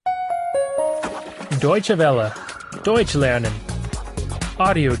Deutsche Welle. Deutsch lernen.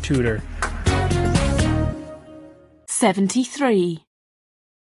 Audio tutor. 73.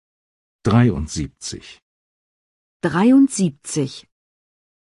 73. 73.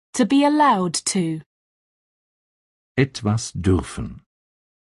 To be allowed to. Etwas dürfen.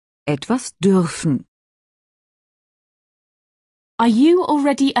 Etwas dürfen. Are you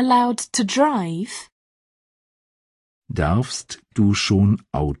already allowed to drive? Darfst du schon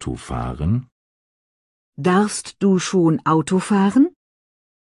Auto fahren? Darfst du schon Auto fahren?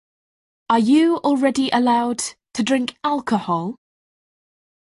 Are you already allowed to drink alcohol?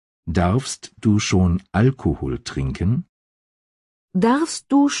 Darfst du schon Alkohol trinken? Darfst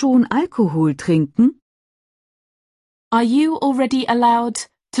du schon Alkohol trinken? Are you already allowed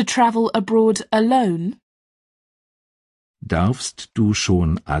to travel abroad alone? Darfst du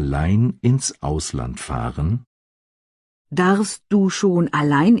schon allein ins Ausland fahren? Darfst du schon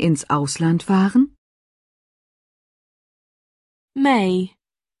allein ins Ausland fahren? May.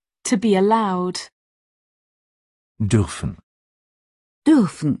 To be allowed. Dürfen.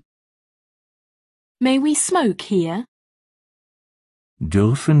 Dürfen. May we smoke here?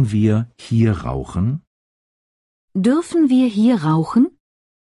 Dürfen wir hier rauchen? Dürfen wir hier rauchen?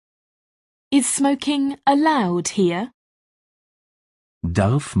 Is smoking allowed here?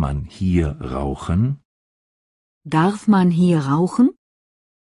 Darf man hier rauchen? Darf man hier rauchen?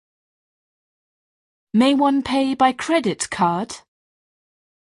 May one pay by credit card?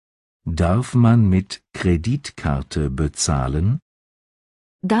 Darf man mit Kreditkarte bezahlen?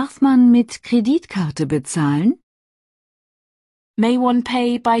 Darf man mit Kreditkarte bezahlen? May one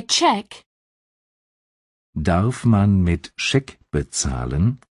pay by check? Darf man mit Scheck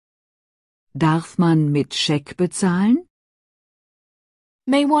bezahlen? Darf man mit Scheck bezahlen?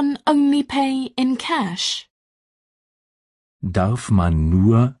 May one only pay in cash? Darf man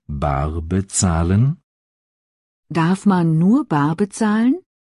nur bar bezahlen? Darf man nur bar bezahlen?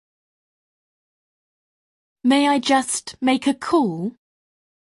 May I just make a call?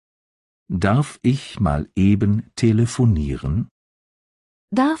 Darf ich mal eben telefonieren?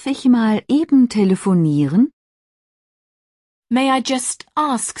 Darf ich mal eben telefonieren? May I just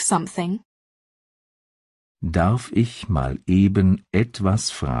ask something? Darf ich mal eben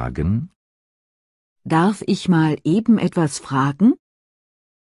etwas fragen? Darf ich mal eben etwas fragen?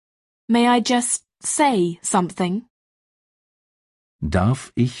 May I just say something?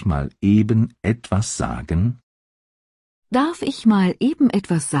 Darf ich mal eben etwas sagen? Darf ich mal eben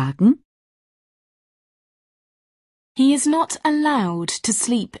etwas sagen? He is not allowed to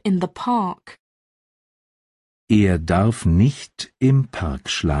sleep in the park. Er darf nicht im Park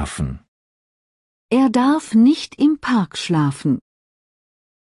schlafen. Er darf nicht im Park schlafen.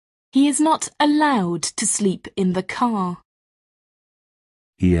 He is not allowed to sleep in the car.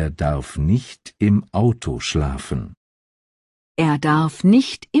 Er darf nicht im Auto schlafen. Er darf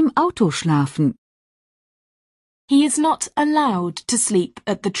nicht im Auto schlafen. He is not allowed to sleep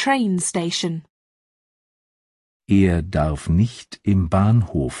at the train station. Er darf nicht im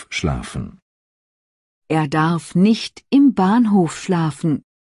Bahnhof schlafen. Er darf nicht im Bahnhof schlafen.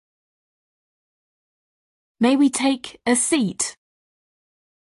 May we take a seat?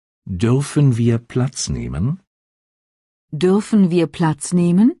 Dürfen wir Platz nehmen? Dürfen wir Platz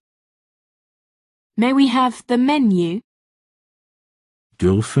nehmen? May we have the menu?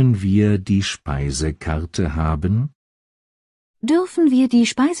 Dürfen wir die Speisekarte haben? Dürfen wir die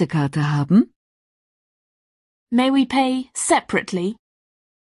Speisekarte haben? May we pay separately?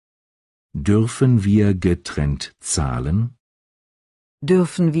 Dürfen wir getrennt zahlen?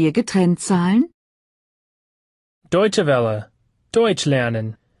 Dürfen wir getrennt zahlen? Deutsche Welle. Deutsch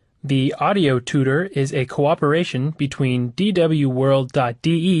lernen. The audio tutor is a cooperation between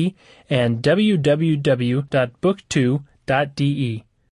dwworld.de and www.book2.de.